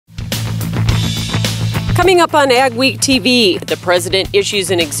Coming up on AgweekTV, the president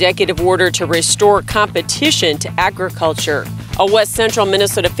issues an executive order to restore competition to agriculture. A West Central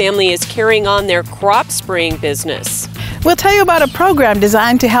Minnesota family is carrying on their crop spraying business. We'll tell you about a program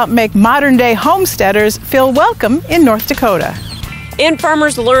designed to help make modern-day homesteaders feel welcome in North Dakota. And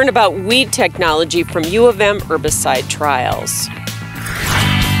farmers learn about weed technology from UofM herbicide trials.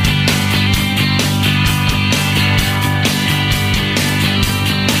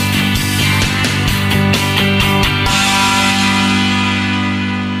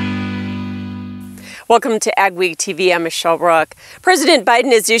 Welcome to AgweekTV. I'm Michelle Rook. President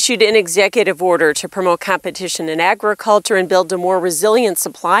Biden has issued an executive order to promote competition in agriculture and build a more resilient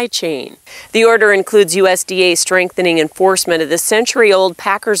supply chain. The order includes USDA strengthening enforcement of the century-old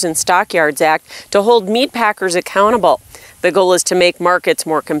Packers and Stockyards Act to hold meat packers accountable. The goal is to make markets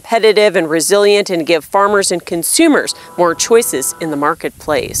more competitive and resilient and give farmers and consumers more choices in the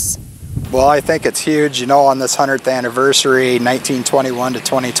marketplace. Well, I think it's huge, on this 100th anniversary, 1921 to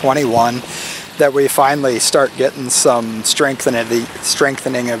 2021, that we finally start getting some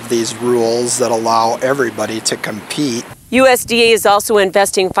strengthening of these rules that allow everybody to compete. USDA is also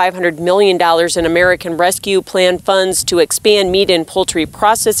investing $500 million in American Rescue Plan funds to expand meat and poultry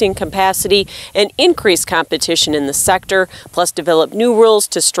processing capacity and increase competition in the sector, plus develop new rules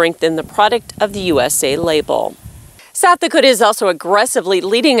to strengthen the product of the USA label. South Dakota is also aggressively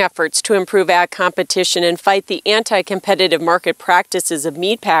leading efforts to improve ag competition and fight the anti-competitive market practices of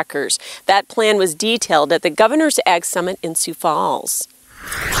meat packers. That plan was detailed at the Governor's Ag Summit in Sioux Falls.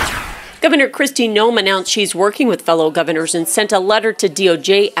 Governor Kristi Noem announced she's working with fellow governors and sent a letter to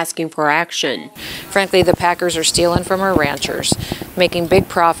DOJ asking for action. Frankly, the packers are stealing from our ranchers, making big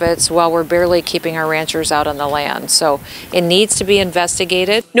profits while we're barely keeping our ranchers out on the land. So it needs to be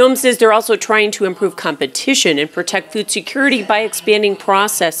investigated. Noem says they're also trying to improve competition and protect food security by expanding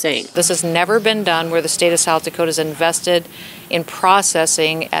processing. This has never been done where the state of South Dakota has invested in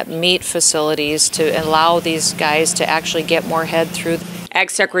processing at meat facilities to allow these guys to actually get more head through. Ag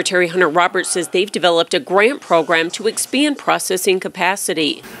Secretary Hunter Roberts says they've developed a grant program to expand processing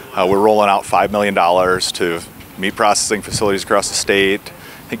capacity. We're rolling out $5 million to meat processing facilities across the state.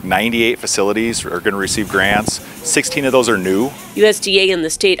 I think 98 facilities are going to receive grants. 16 of those are new. USDA and the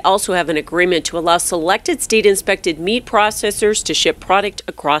state also have an agreement to allow selected state-inspected meat processors to ship product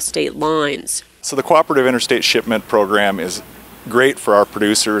across state lines. So the Cooperative Interstate Shipment Program is great for our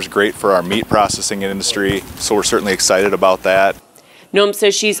producers, great for our meat processing industry, so we're certainly excited about that. Noem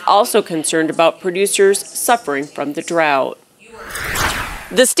says she's also concerned about producers suffering from the drought.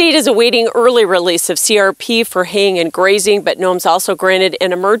 The state is awaiting early release of CRP for haying and grazing, but Noem's also granted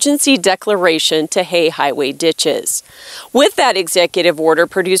an emergency declaration to hay highway ditches. With that executive order,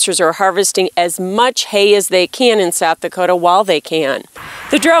 producers are harvesting as much hay as they can in South Dakota while they can.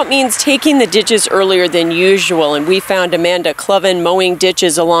 The drought means taking the ditches earlier than usual, and we found Amanda Cloven mowing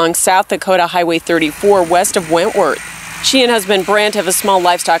ditches along South Dakota Highway 34 west of Wentworth. She and husband Brent have a small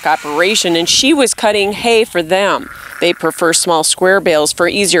livestock operation, and she was cutting hay for them. They prefer small square bales for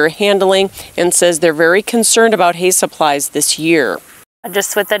easier handling and says they're very concerned about hay supplies this year.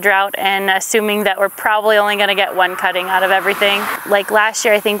 Just with the drought and assuming that we're probably only going to get one cutting out of everything. Like last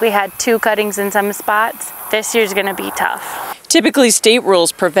year, I think we had 2 cuttings in some spots. This year's going to be tough. Typically, state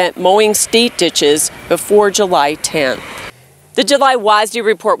rules prevent mowing state ditches before July 10th. The July WASDE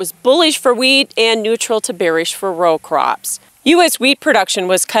report was bullish for wheat and neutral to bearish for row crops. U.S. wheat production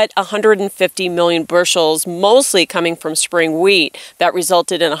was cut 150 million bushels, mostly coming from spring wheat. That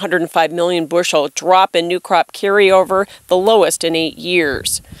resulted in a 105 million bushel drop in new crop carryover, the lowest in 8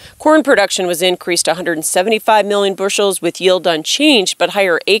 years. Corn production was increased 175 million bushels with yield unchanged but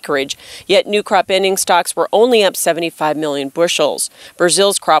higher acreage, yet new crop ending stocks were only up 75 million bushels.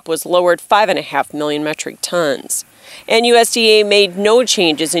 Brazil's crop was lowered 5.5 million metric tons. And USDA made no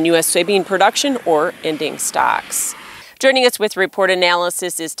changes in U.S. soybean production or ending stocks. Joining us with report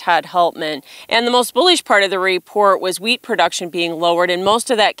analysis is Todd Hultman. And the most bullish part of the report was wheat production being lowered, and most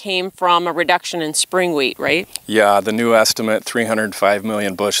of that came from a reduction in spring wheat, right? Yeah, the new estimate, 305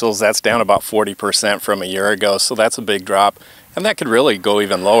 million bushels, that's down about 40% from a year ago, so that's a big drop. And that could really go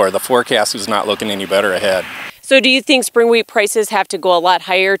even lower. The forecast is not looking any better ahead. So do you think spring wheat prices have to go a lot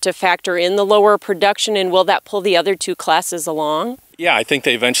higher to factor in the lower production, and will that pull the other two classes along? Yeah, I think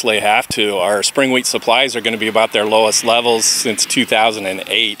they eventually have to. Our spring wheat supplies are going to be about their lowest levels since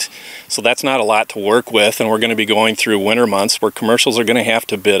 2008. So that's not a lot to work with, and we're going to be going through winter months where commercials are going to have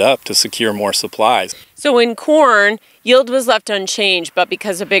to bid up to secure more supplies. So in corn, yield was left unchanged, but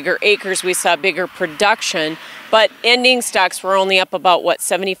because of bigger acres, we saw bigger production. But ending stocks were only up about, what,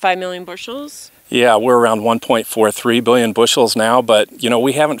 75 million bushels? Yeah, we're around 1.43 billion bushels now, but you know,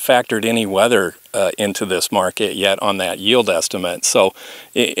 we haven't factored any weather into this market yet on that yield estimate. So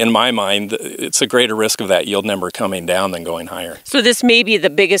in my mind, it's a greater risk of that yield number coming down than going higher. So this may be the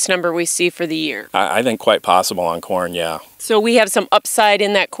biggest number we see for the year. I think quite possible on corn, yeah. So we have some upside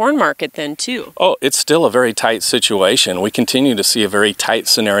in that corn market then too. Oh, it's still a very tight situation. We continue to see a very tight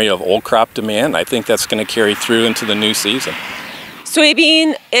scenario of old crop demand. I think that's going to carry through into the new season.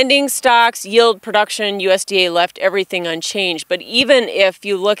 Soybean, ending stocks, yield, production, USDA left everything unchanged. But even if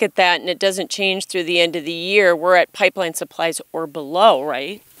you look at that and it doesn't change through the end of the year, we're at pipeline supplies or below,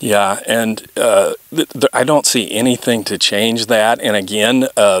 right? Yeah, and I don't see anything to change that. And again,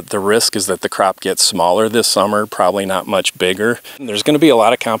 the risk is that the crop gets smaller this summer, probably not much bigger. There's going to be a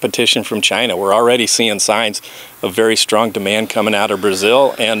lot of competition from China. We're already seeing signs of very strong demand coming out of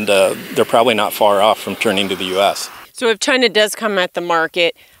Brazil, and they're probably not far off from turning to the U.S. So if China does come at the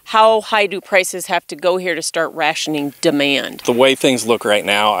market, how high do prices have to go here to start rationing demand? The way things look right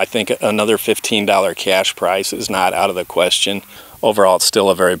now, I think another $15 cash price is not out of the question. Overall, it's still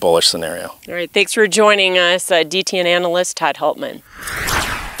a very bullish scenario. All right, thanks for joining us, DTN analyst Todd Hultman.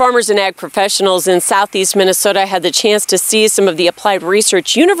 Farmers and ag professionals in southeast Minnesota had the chance to see some of the applied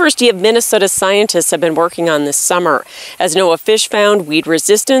research University of Minnesota scientists have been working on this summer. As Noah Fish found, weed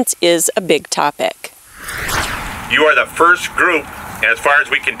resistance is a big topic. You are the first group, as far as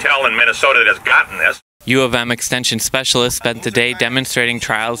we can tell, in Minnesota that has gotten this. UofM Extension specialists spent the day demonstrating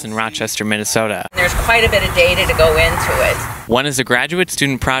trials in Rochester, Minnesota. There's quite a bit of data to go into it. One is a graduate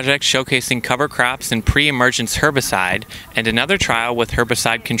student project showcasing cover crops and pre-emergence herbicide, and another trial with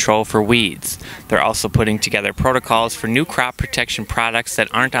herbicide control for weeds. They're also putting together protocols for new crop protection products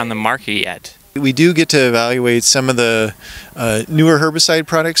that aren't on the market yet. We do get to evaluate some of the newer herbicide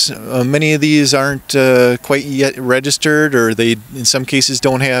products. Many of these aren't quite yet registered, or they in some cases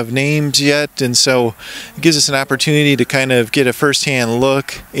don't have names yet, and so it gives us an opportunity to kind of get a first-hand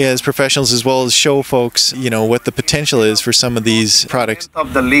look as professionals, as well as show folks, you know, what the potential is for some of these products.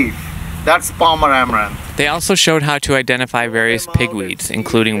 Of the leaf. That's Palmer amaranth. They also showed how to identify various pigweeds,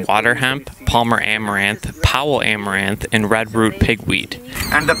 including water hemp, Palmer amaranth, Powell amaranth, and red root pigweed.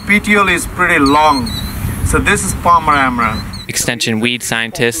 And the petiole is pretty long, so this is Palmer amaranth. Extension weed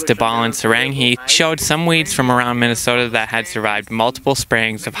scientists DeBall and Saranghi showed some weeds from around Minnesota that had survived multiple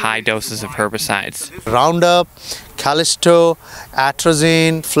sprayings of high doses of herbicides. Roundup, Callisto,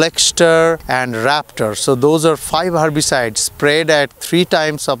 Atrazine, Flexter, and Raptor. So those are 5 herbicides sprayed at 3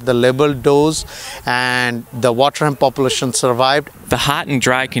 times of the labeled dose, and the water hemp population survived. The hot and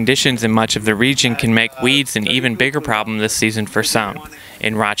dry conditions in much of the region can make weeds an even bigger problem this season for some.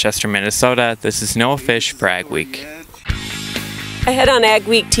 In Rochester, Minnesota, this is Noah Fish for Agweek. Ahead on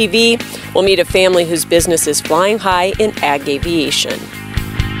Agweek TV, we'll meet a family whose business is flying high in ag aviation.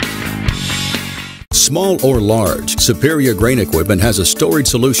 Small or large, Superior Grain Equipment has a storage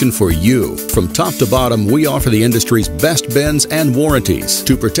solution for you. From top to bottom, we offer the industry's best bins and warranties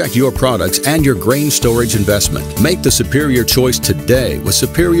to protect your products and your grain storage investment. Make the superior choice today with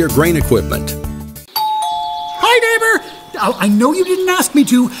Superior Grain Equipment. Hi, neighbor! I know you didn't ask me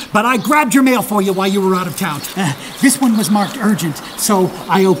to, but I grabbed your mail for you while you were out of town. This one was marked urgent, so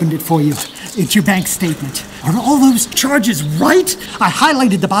I opened it for you. It's your bank statement. Are all those charges right? I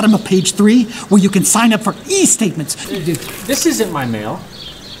highlighted the bottom of page 3 where you can sign up for e-statements. This isn't my mail.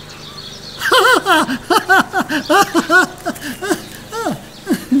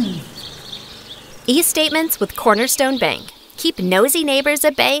 E-statements with Cornerstone Bank. Keep nosy neighbors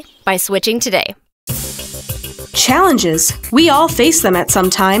at bay by switching today. Challenges. We all face them at some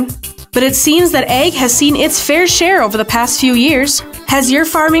time. But it seems that ag has seen its fair share over the past few years. Has your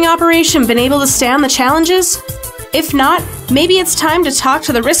farming operation been able to stand the challenges? If not, maybe it's time to talk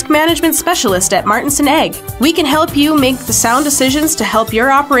to the risk management specialist at Martinson Ag. We can help you make the sound decisions to help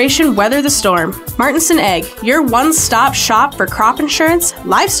your operation weather the storm. Martinson Ag, your one-stop shop for crop insurance,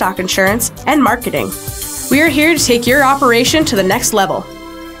 livestock insurance, and marketing. We are here to take your operation to the next level.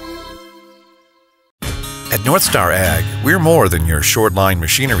 At North Star Ag, we're more than your short-line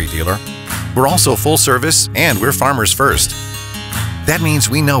machinery dealer. We're also full service, and we're farmers first. That means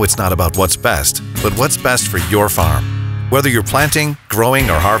we know it's not about what's best, but what's best for your farm. Whether you're planting, growing,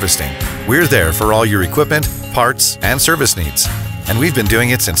 or harvesting, we're there for all your equipment, parts, and service needs. And we've been doing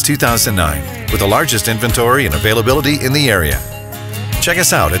it since 2009, with the largest inventory and availability in the area. Check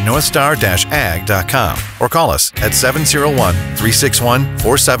us out at northstar-ag.com or call us at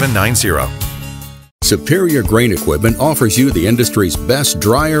 701-361-4790. Superior Grain Equipment offers you the industry's best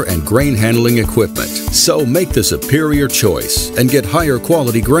dryer and grain handling equipment. So make the superior choice and get higher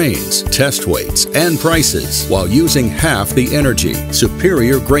quality grains, test weights, and prices while using half the energy.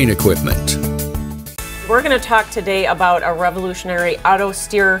 Superior Grain Equipment. We're going to talk today about a revolutionary auto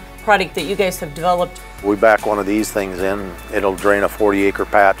steer product that you guys have developed. We back one of these things in, it'll drain a 40-acre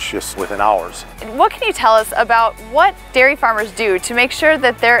patch just within hours. What can you tell us about what dairy farmers do to make sure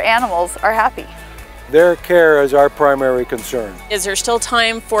that their animals are happy? Their care is our primary concern. Is there still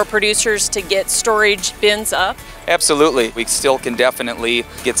time for producers to get storage bins up? Absolutely. We still can definitely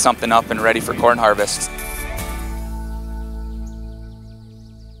get something up and ready for corn harvest.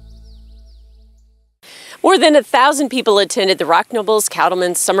 More than 1,000 people attended the Rock Nobles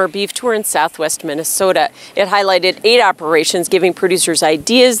Cattlemen Summer Beef Tour in southwest Minnesota. It highlighted 8 operations giving producers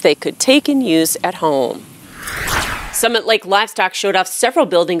ideas they could take and use at home. Summit Lake Livestock showed off several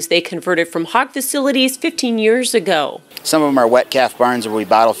buildings they converted from hog facilities 15 years ago. Some of them are wet calf barns where we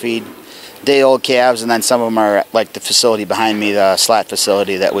bottle feed day-old calves, and then some of them are like the facility behind me, the slat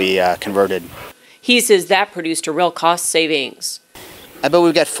facility that we converted. He says that produced a real cost savings. I bet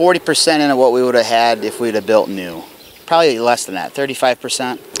we got 40% in of what we would have had if we'd have built new. Probably less than that,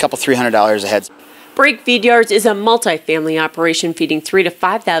 35%, a couple $300 a head. Break Feed Yards is a multi-family operation feeding 3,000 to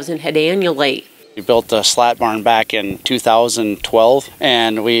 5,000 head annually. We built a slat barn back in 2012,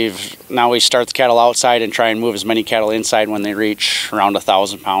 and now we start the cattle outside and try and move as many cattle inside when they reach around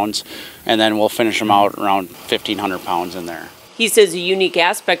 1,000 pounds, and then we'll finish them out around 1,500 pounds in there. He says a unique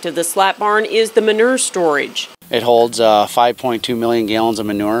aspect of the slat barn is the manure storage. It holds 5.2 million gallons of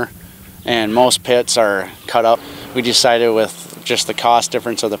manure, and most pits are cut up. We decided with just the cost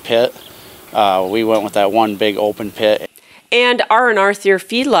difference of the pit, we went with that one big open pit. And R&R Thier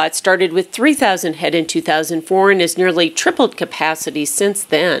feedlot started with 3,000 head in 2004 and has nearly tripled capacity since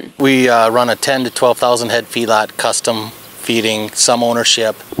then. We run a 10 to 12,000 head feedlot, custom feeding, some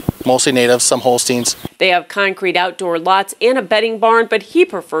ownership, mostly native, some Holsteins. They have concrete outdoor lots and a bedding barn, but he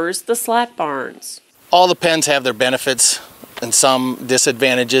prefers the slat barns. All the pens have their benefits and some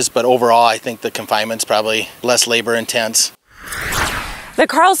disadvantages, but overall I think the confinement's probably less labor intense. The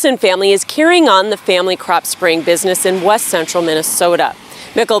Carlson family is carrying on the family crop spraying business in west central Minnesota.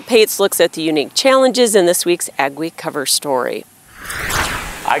 Mikkel Pates looks at the unique challenges in this week's Agweek cover story.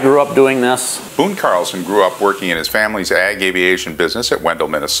 I grew up doing this. Boone Carlson grew up working in his family's ag aviation business at Wendell,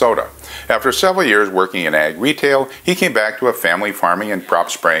 Minnesota. After several years working in ag retail, he came back to a family farming and crop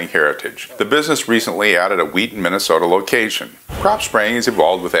spraying heritage. The business recently added a Wheaton, Minnesota location. Crop spraying has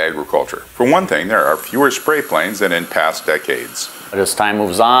evolved with agriculture. For one thing, there are fewer spray planes than in past decades. As time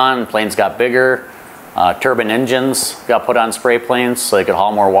moves on, planes got bigger, turbine engines got put on spray planes so they could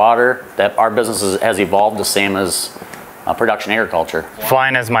haul more water. Our business has evolved the same as production agriculture.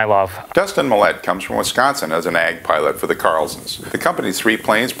 Flying is my love. Dustin Millette comes from Wisconsin as an ag pilot for the Carlsons. The company's 3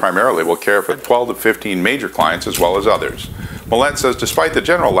 planes primarily will care for 12 to 15 major clients as well as others. Millette says despite the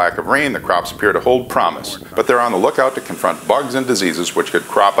general lack of rain, the crops appear to hold promise, but they're on the lookout to confront bugs and diseases which could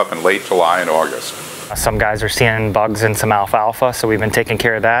crop up in late July and August. Some guys are seeing bugs in some alfalfa, so we've been taking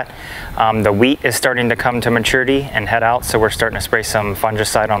care of that. The wheat is starting to come to maturity and head out, so we're starting to spray some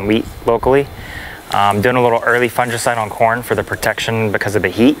fungicide on wheat locally. Doing a little early fungicide on corn for the protection because of the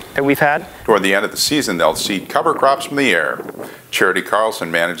heat that we've had. Toward the end of the season, they'll seed cover crops from the air. Charity Carlson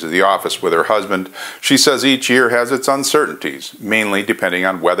manages the office with her husband. She says each year has its uncertainties, mainly depending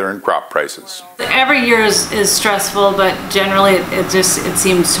on weather and crop prices. Every year is stressful, but generally it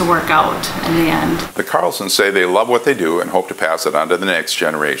seems to work out in the end. The Carlsons say they love what they do and hope to pass it on to the next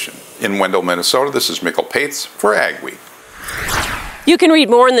generation. In Wendell, Minnesota, this is Mikkel Pates for Agweek. You can read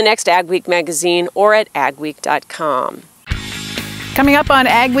more in the next Agweek magazine or at agweek.com. Coming up on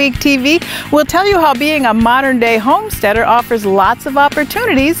Agweek TV, we'll tell you how being a modern-day homesteader offers lots of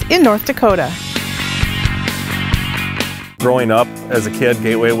opportunities in North Dakota. Growing up as a kid,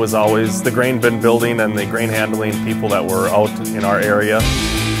 Gateway was always the grain bin building and the grain handling people that were out in our area.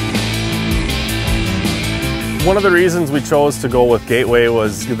 One of the reasons we chose to go with Gateway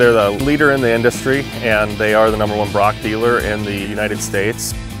was they're the leader in the industry and they are the #1 Brock dealer in the United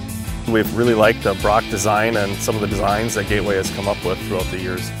States. We've really liked the Brock design and some of the designs that Gateway has come up with throughout the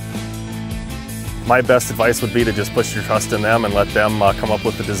years. My best advice would be to just put your trust in them and let them come up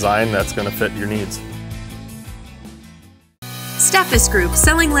with the design that's going to fit your needs. Steffes Group,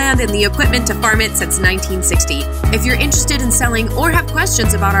 selling land and the equipment to farm it since 1960. If you're interested in selling or have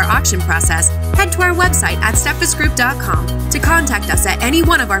questions about our auction process, head to our website at steffesgroup.com to contact us at any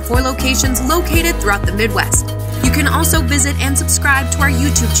one of our 4 locations located throughout the Midwest. You can also visit and subscribe to our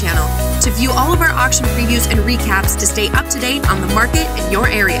YouTube channel to view all of our auction previews and recaps to stay up to date on the market in your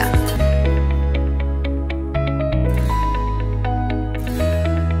area.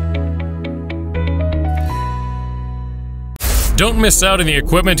 Don't miss out on the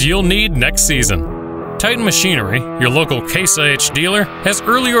equipment you'll need next season. Titan Machinery, your local Case IH dealer, has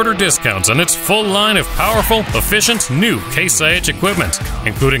early order discounts on its full line of powerful, efficient, new Case IH equipment,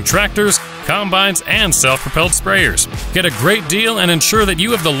 including tractors, combines, and self-propelled sprayers. Get a great deal and ensure that you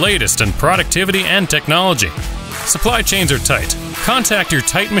have the latest in productivity and technology. Supply chains are tight. Contact your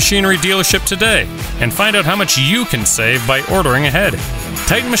Titan Machinery dealership today and find out how much you can save by ordering ahead.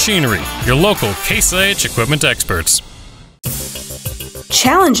 Titan Machinery, your local Case IH equipment experts.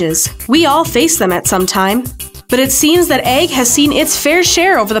 Challenges. We all face them at some time. But it seems that ag has seen its fair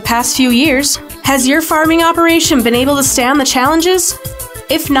share over the past few years. Has your farming operation been able to stand the challenges?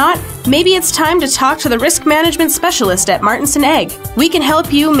 If not, maybe it's time to talk to the risk management specialist at Martinson Ag. We can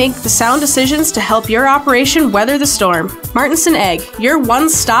help you make the sound decisions to help your operation weather the storm. Martinson Ag, your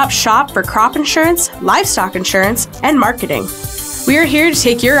one-stop shop for crop insurance, livestock insurance, and marketing. We are here to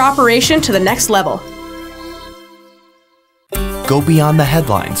take your operation to the next level. Go beyond the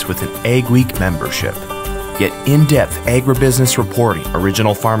headlines with an Agweek membership. Get in-depth agribusiness reporting,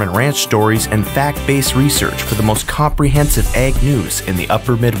 original farm and ranch stories, and fact-based research for the most comprehensive ag news in the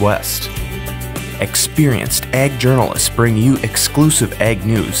upper Midwest. Experienced ag journalists bring you exclusive ag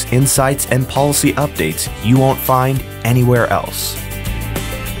news, insights, and policy updates you won't find anywhere else.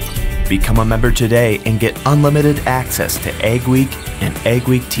 Become a member today and get unlimited access to Agweek and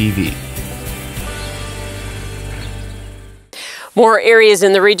AgweekTV. More areas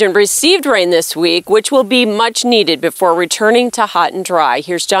in the region received rain this week, which will be much needed before returning to hot and dry.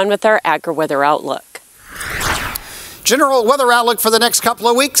 Here's John with our AgriWeather Outlook. General weather outlook for the next couple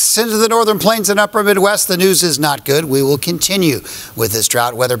of weeks into the northern plains and upper Midwest. The news is not good. We will continue with this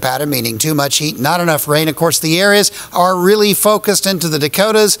drought weather pattern, meaning too much heat, not enough rain. Of course, the areas are really focused into the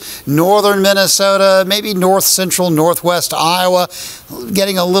Dakotas, northern Minnesota, maybe north central, northwest Iowa.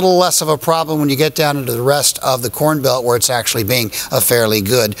 Getting a little less of a problem when you get down into the rest of the Corn Belt, where it's actually being a fairly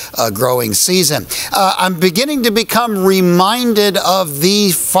good growing season. I'm beginning to become reminded of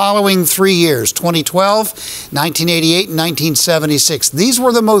the following 3 years, 2012, 1988, and 1976. These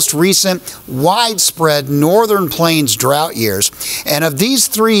were the most recent widespread northern plains drought years. And of these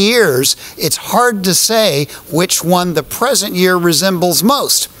 3 years, it's hard to say which one the present year resembles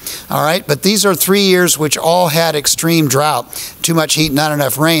most. All right, but these are 3 years which all had extreme drought, too much heat, not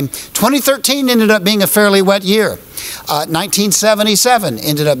enough rain. 2013 ended up being a fairly wet year. 1977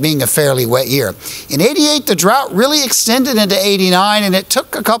 ended up being a fairly wet year. In 88, the drought really extended into 89, and it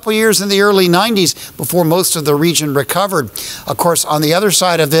took a couple years in the early 90s before most of the region recovered. Of course, on the other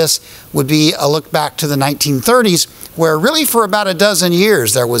side of this would be a look back to the 1930s, where really for about a dozen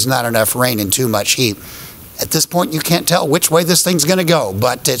years there was not enough rain and too much heat. At this point, you can't tell which way this thing's going to go,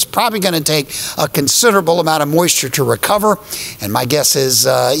 but it's probably going to take a considerable amount of moisture to recover. And my guess is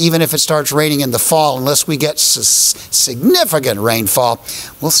even if it starts raining in the fall, unless we get significant rainfall,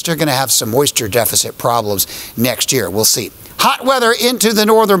 we're still going to have some moisture deficit problems next year. We'll see. Hot weather into the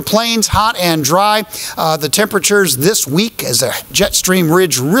northern plains, hot and dry. The temperatures this week, as the jet stream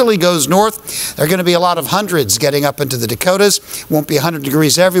ridge really goes north, there are going to be a lot of hundreds getting up into the Dakotas. Won't be 100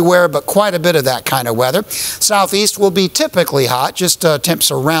 degrees everywhere, but quite a bit of that kind of weather. Southeast will be typically hot, just temps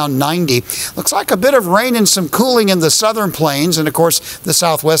around 90. Looks like a bit of rain and some cooling in the southern plains, and of course the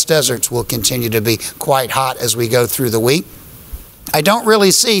southwest deserts will continue to be quite hot as we go through the week. I don't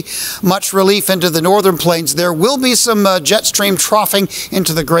really see much relief into the northern plains. There will be some jet stream troughing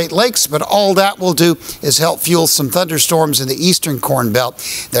into the Great Lakes, but all that will do is help fuel some thunderstorms in the eastern Corn Belt.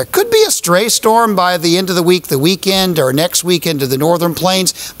 There could be a stray storm by the end of the week, the weekend, or next week into the northern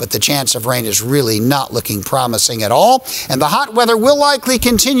plains, but the chance of rain is really not looking promising at all. And the hot weather will likely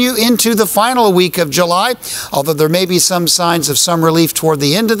continue into the final week of July, although there may be some signs of some relief toward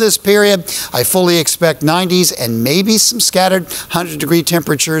the end of this period. I fully expect 90s and maybe some scattered 100-degree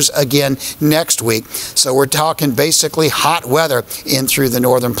temperatures again next week. So we're talking basically hot weather in through the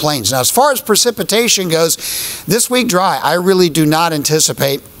northern plains. Now, as far as precipitation goes, this week dry. I really do not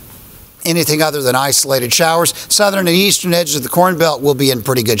anticipate anything other than isolated showers. Southern and eastern edges of the Corn Belt will be in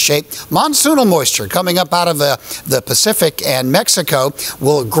pretty good shape. Monsoonal moisture coming up out of the Pacific and Mexico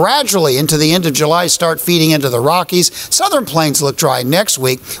will gradually into the end of July start feeding into the Rockies. Southern plains look dry next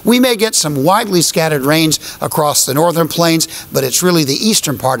week. We may get some widely scattered rains across the northern plains, but it's really the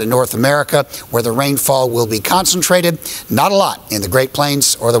eastern part of North America where the rainfall will be concentrated. Not a lot in the Great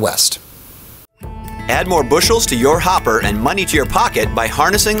Plains or the West. Add more bushels to your hopper and money to your pocket by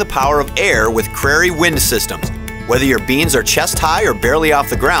harnessing the power of air with Crary Wind Systems. Whether your beans are chest high or barely off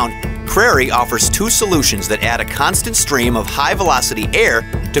the ground, Crary offers 2 solutions that add a constant stream of high-velocity air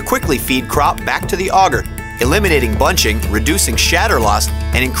to quickly feed crop back to the auger, eliminating bunching, reducing shatter loss,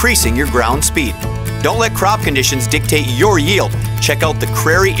 and increasing your ground speed. Don't let crop conditions dictate your yield. Check out the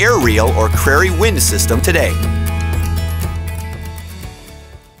Crary Air Reel or Crary Wind System today.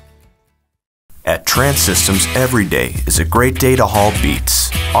 At Trans Systems, every day is a great day to haul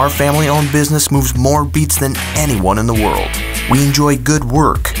beets. Our family-owned business moves more beets than anyone in the world. We enjoy good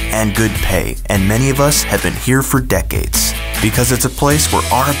work and good pay, and many of us have been here for decades because it's a place where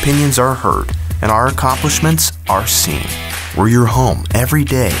our opinions are heard and our accomplishments are seen. We're your home every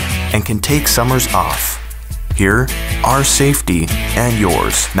day and can take summers off. Here, our safety and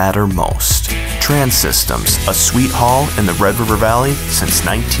yours matter most. Trans Systems, a sweet haul in the Red River Valley since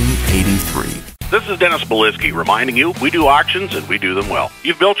 1983. This is Dennis Beliski reminding you we do auctions and we do them well.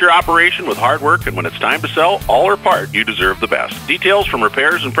 You've built your operation with hard work, and when it's time to sell, all or part, you deserve the best. Details from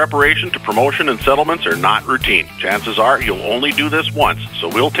repairs and preparation to promotion and settlements are not routine. Chances are you'll only do this once, so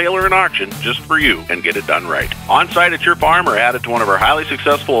we'll tailor an auction just for you and get it done right. On-site at your farm or added to one of our highly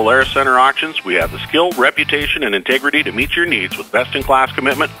successful Alaris Center auctions, we have the skill, reputation, and integrity to meet your needs with best-in-class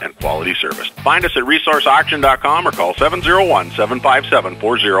commitment and quality service. Find us at resourceauction.com or call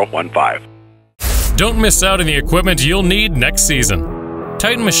 701-757-4015. Don't miss out on the equipment you'll need next season.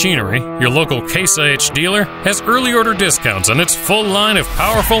 Titan Machinery, your local Case IH dealer, has early order discounts on its full line of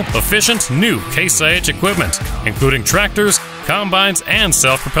powerful, efficient, new Case IH equipment, including tractors, combines, and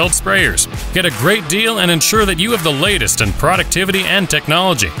self-propelled sprayers. Get a great deal and ensure that you have the latest in productivity and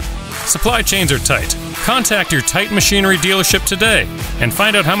technology. Supply chains are tight. Contact your Titan Machinery dealership today and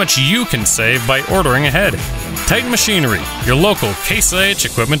find out how much you can save by ordering ahead. Titan Machinery, your local Case IH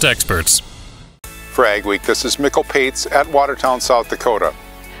equipment experts. For Agweek, this is Mikkel Pates at Watertown, South Dakota.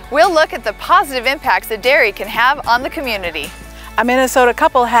 We'll look at the positive impacts that dairy can have on the community. A Minnesota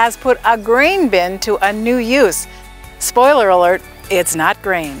couple has put a grain bin to a new use. Spoiler alert, it's not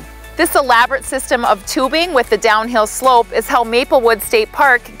grain. This elaborate system of tubing with the downhill slope is how Maplewood State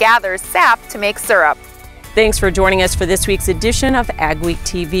Park gathers sap to make syrup. Thanks for joining us for this week's edition of Agweek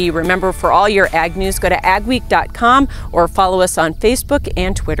TV. Remember, for all your ag news, go to agweek.com or follow us on Facebook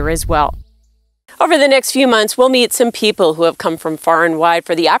and Twitter as well. Over the next few months, we'll meet some people who have come from far and wide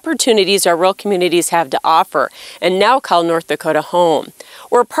for the opportunities our rural communities have to offer and now call North Dakota home.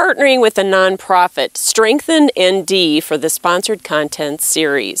 We're partnering with the nonprofit Strengthen ND for the sponsored content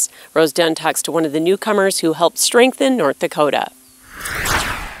series. Rose Dunn talks to one of the newcomers who helped strengthen North Dakota.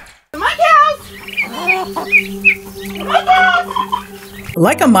 Come on, cows! Come on, cows!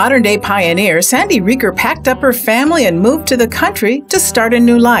 Like a modern-day pioneer, Sandy Reeker packed up her family and moved to the country to start a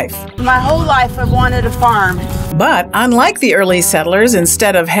new life. My whole life I've wanted a farm. But unlike the early settlers,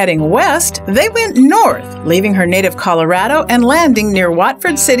 instead of heading west, they went north, leaving her native Colorado and landing near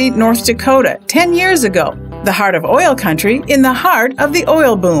Watford City, North Dakota, 10 years ago, the heart of oil country in the heart of the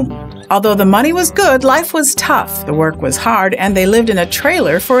oil boom. Although the money was good, life was tough, the work was hard, and they lived in a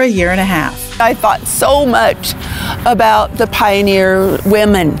trailer for a year and a half. I thought so much about the pioneer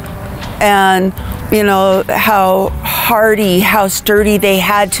women and, you know, how hardy, how sturdy they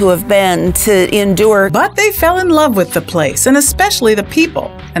had to have been to endure. But they fell in love with the place, and especially the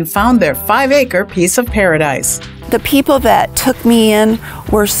people, and found their 5-acre piece of paradise. The people that took me in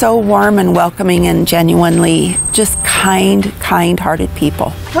were so warm and welcoming and genuinely just kind-hearted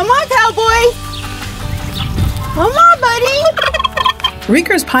people. Come on, cowboy! Come on, buddy!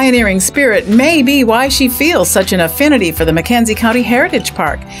 Reeker's pioneering spirit may be why she feels such an affinity for the McKenzie County Heritage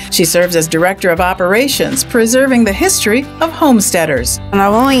Park. She serves as Director of Operations, preserving the history of homesteaders.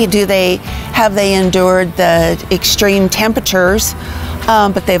 Not only do they endured the extreme temperatures,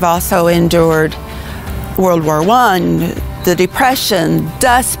 but they've also endured World War I, the Depression,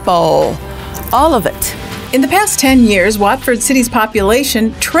 Dust Bowl, all of it. In the past 10 years, Watford City's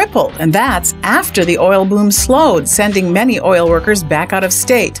population tripled, and that's after the oil boom slowed, sending many oil workers back out of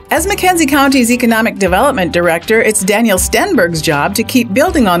state. As McKenzie County's Economic Development Director, it's Daniel Stenberg's job to keep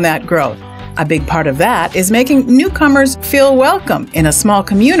building on that growth. A big part of that is making newcomers feel welcome in a small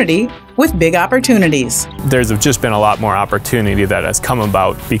community with big opportunities. There's just been a lot more opportunity that has come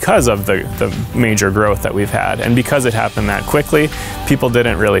about because of the major growth that we've had. And because it happened that quickly, people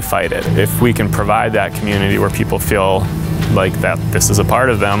didn't really fight it. If we can provide that community where people feel like that this is a part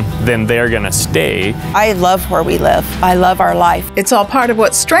of them, then they're gonna stay. I love where we live. I love our life. It's all part of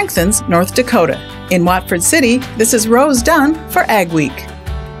what strengthens North Dakota. In Watford City, this is Rose Dunn for Agweek.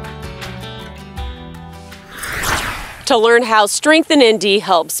 To learn how Strengthen ND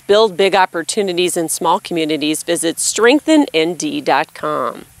helps build big opportunities in small communities, visit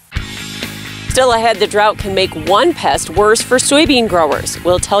strengthennd.com. Still ahead, the drought can make one pest worse for soybean growers.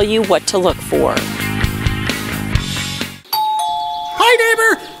 We'll tell you what to look for.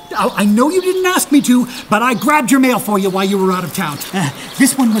 Hi, neighbor! Oh, I know you didn't ask me to, but I grabbed your mail for you while you were out of town.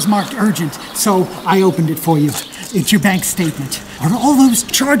 This one was marked urgent, so I opened it for you. It's your bank statement. Are all those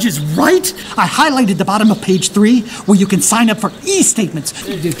charges right? I highlighted the bottom of page 3 where you can sign up for e-statements.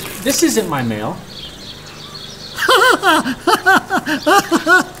 This isn't my mail.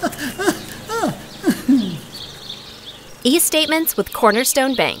 E-statements with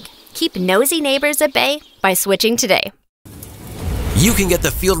Cornerstone Bank. Keep nosy neighbors at bay by switching today. You can get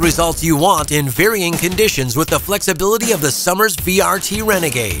the field results you want in varying conditions with the flexibility of the Summers VRT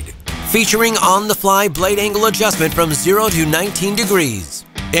Renegade. Featuring on-the-fly blade angle adjustment from 0 to 19 degrees.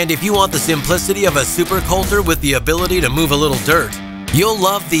 And if you want the simplicity of a super coulter with the ability to move a little dirt, you'll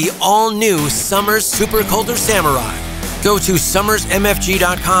love the all-new Summers Super Coulter Samurai. Go to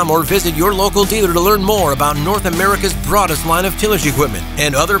summersmfg.com or visit your local dealer to learn more about North America's broadest line of tillage equipment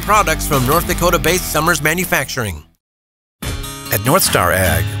and other products from North Dakota-based Summers Manufacturing. At North Star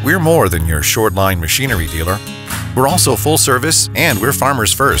Ag, we're more than your short-line machinery dealer. We're also full service, and we're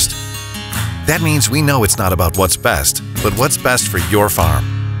farmers first. That means we know it's not about what's best, but what's best for your farm.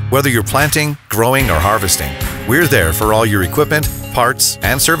 Whether you're planting, growing, or harvesting, we're there for all your equipment, parts,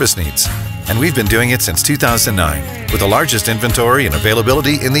 and service needs. And we've been doing it since 2009, with the largest inventory and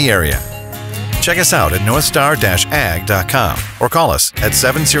availability in the area. Check us out at northstar-ag.com or call us at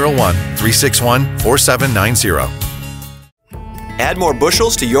 701-361-4790. Add more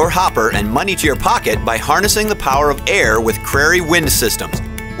bushels to your hopper and money to your pocket by harnessing the power of air with Crary Wind Systems.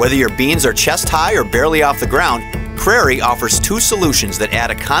 Whether your beans are chest high or barely off the ground, Crary offers 2 solutions that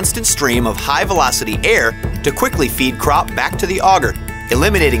add a constant stream of high-velocity air to quickly feed crop back to the auger,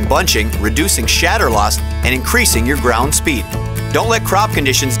 eliminating bunching, reducing shatter loss, and increasing your ground speed. Don't let crop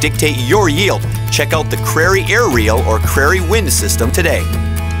conditions dictate your yield. Check out the Crary Air Reel or Crary Wind System today.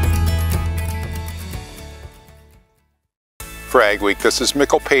 For Agweek, this is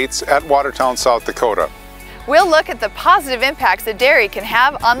Mikkel Pates at Watertown, South Dakota. We'll look at the positive impacts that dairy can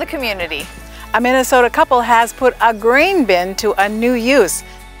have on the community. A Minnesota couple has put a grain bin to a new use.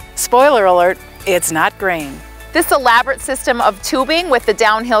 Spoiler alert, it's not grain. This elaborate system of tubing with the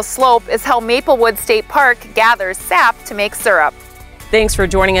downhill slope is how Maplewood State Park gathers sap to make syrup. Thanks for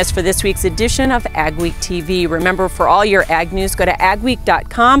joining us for this week's edition of Agweek TV. Remember, for all your ag news, go to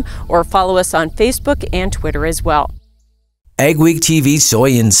agweek.com or follow us on Facebook and Twitter as well. Agweek TV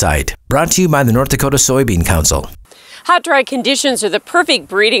Soy Insight, brought to you by the North Dakota Soybean Council. Hot, dry conditions are the perfect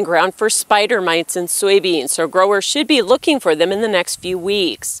breeding ground for spider mites in soybeans, so growers should be looking for them in the next few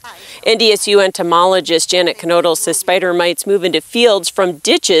weeks. NDSU entomologist Janet Knodel says spider mites move into fields from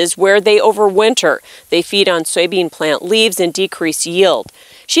ditches where they overwinter. They feed on soybean plant leaves and decrease yield.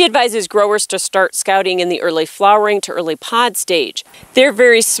 She advises growers to start scouting in the early flowering to early pod stage. They're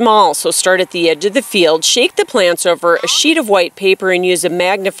very small, so start at the edge of the field, shake the plants over a sheet of white paper, and use a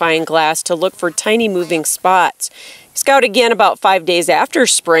magnifying glass to look for tiny moving spots. Scout again about 5 days after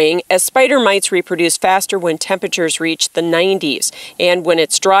spraying, as spider mites reproduce faster when temperatures reach the 90s. And when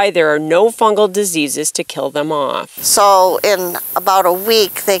it's dry, there are no fungal diseases to kill them off. So in about a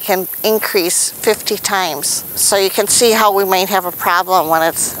week, they can increase 50 times. So you can see how we might have a problem when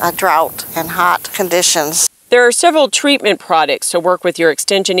it's a drought and hot conditions. There are several treatment products, so work with your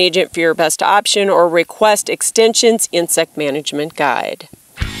extension agent for your best option or request Extension's Insect Management Guide.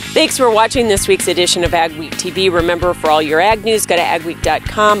 Thanks for watching this week's edition of Agweek TV. Remember, for all your ag news, go to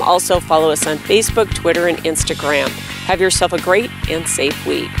agweek.com. Also, follow us on Facebook, Twitter, and Instagram. Have yourself a great and safe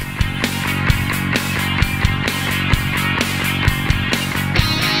week.